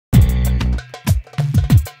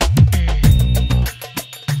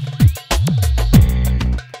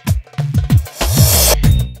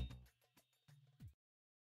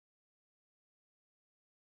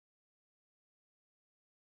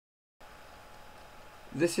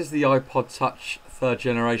This is the iPod Touch third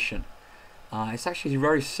generation. It's actually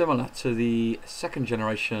very similar to the second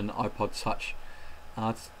generation iPod Touch.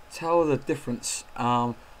 To tell the difference,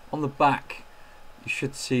 on the back you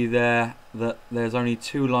should see there that there's only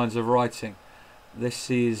 2 lines of writing.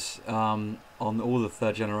 This is on all the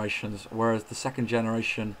third generations, whereas the second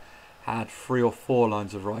generation had 3 or 4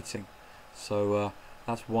 lines of writing. So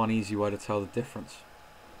that's one easy way to tell the difference.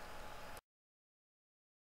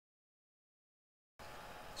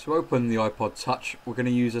 To open the iPod Touch, we're going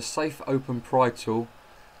to use a safe open pry tool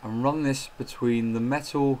and run this between the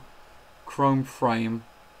metal chrome frame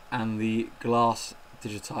and the glass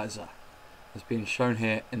digitizer, as being shown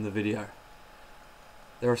here in the video.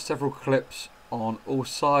 There are several clips on all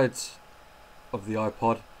sides of the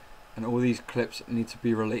iPod, and all these clips need to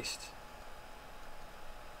be released.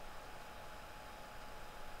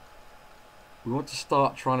 We want to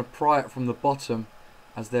start trying to pry it from the bottom,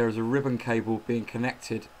 as there is a ribbon cable being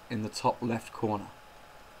connected in the top left corner.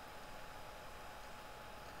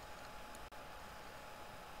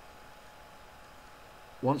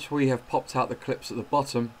 Once we have popped out the clips at the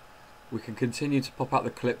bottom, we can continue to pop out the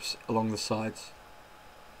clips along the sides.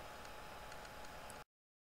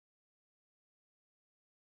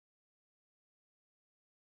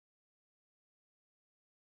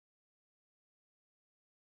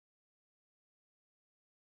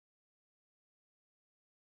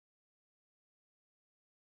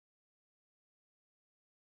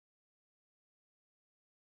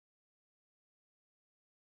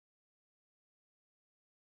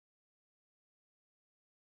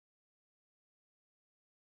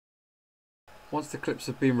 Once the clips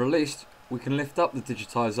have been released, we can lift up the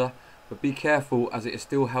digitizer, but be careful as it is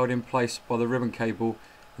still held in place by the ribbon cable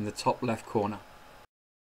in the top left corner.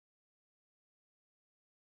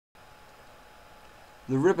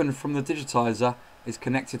 The ribbon from the digitizer is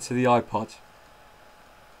connected to the iPod.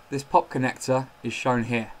 This pop connector is shown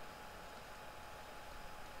here.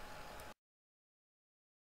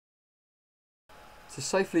 To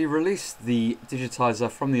safely release the digitizer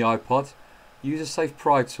from the iPod, use a safe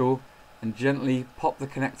pry tool and gently pop the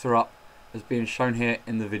connector up, as being shown here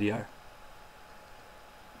in the video.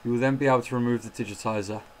 You will then be able to remove the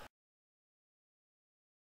digitizer.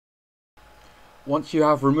 Once you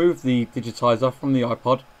have removed the digitizer from the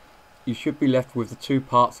iPod, you should be left with the 2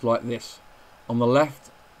 parts like this. On the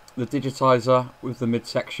left, the digitizer with the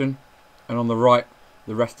midsection, and on the right,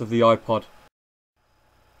 the rest of the iPod.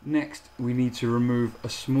 Next, we need to remove a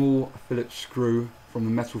small Phillips screw from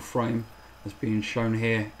the metal frame, as being shown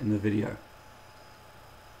here in the video.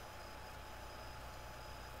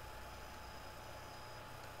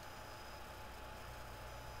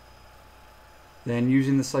 Then,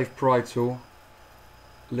 using the safe pry tool,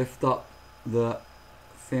 lift up the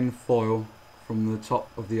thin foil from the top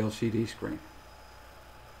of the LCD screen.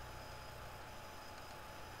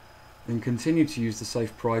 Then continue to use the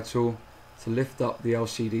safe pry tool to lift up the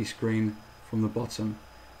LCD screen from the bottom,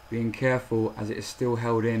 being careful as it is still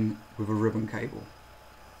held in with a ribbon cable.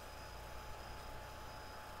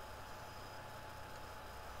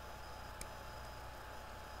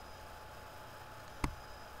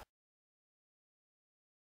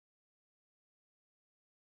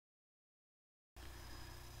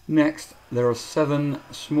 Next, there are 7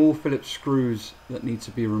 small Phillips screws that need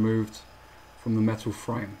to be removed from the metal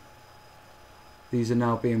frame. These are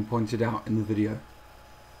now being pointed out in the video.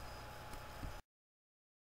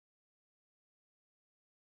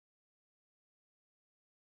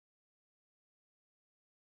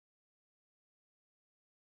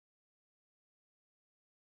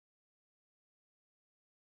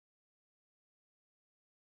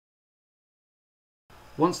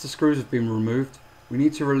 Once the screws have been removed, we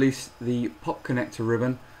need to release the pop connector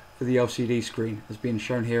ribbon for the LCD screen, as being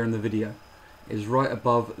shown here in the video. It is right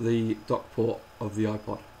above the dock port of the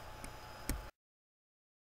iPod.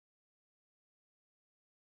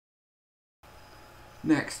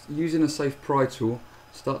 Next, using a safe pry tool,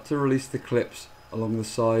 start to release the clips along the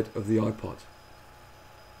side of the iPod.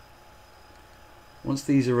 Once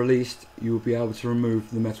these are released, you will be able to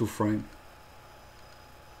remove the metal frame.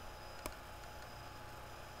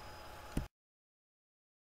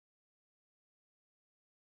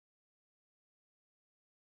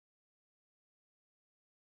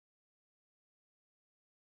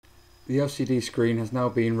 The LCD screen has now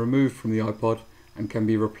been removed from the iPod and can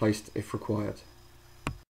be replaced if required.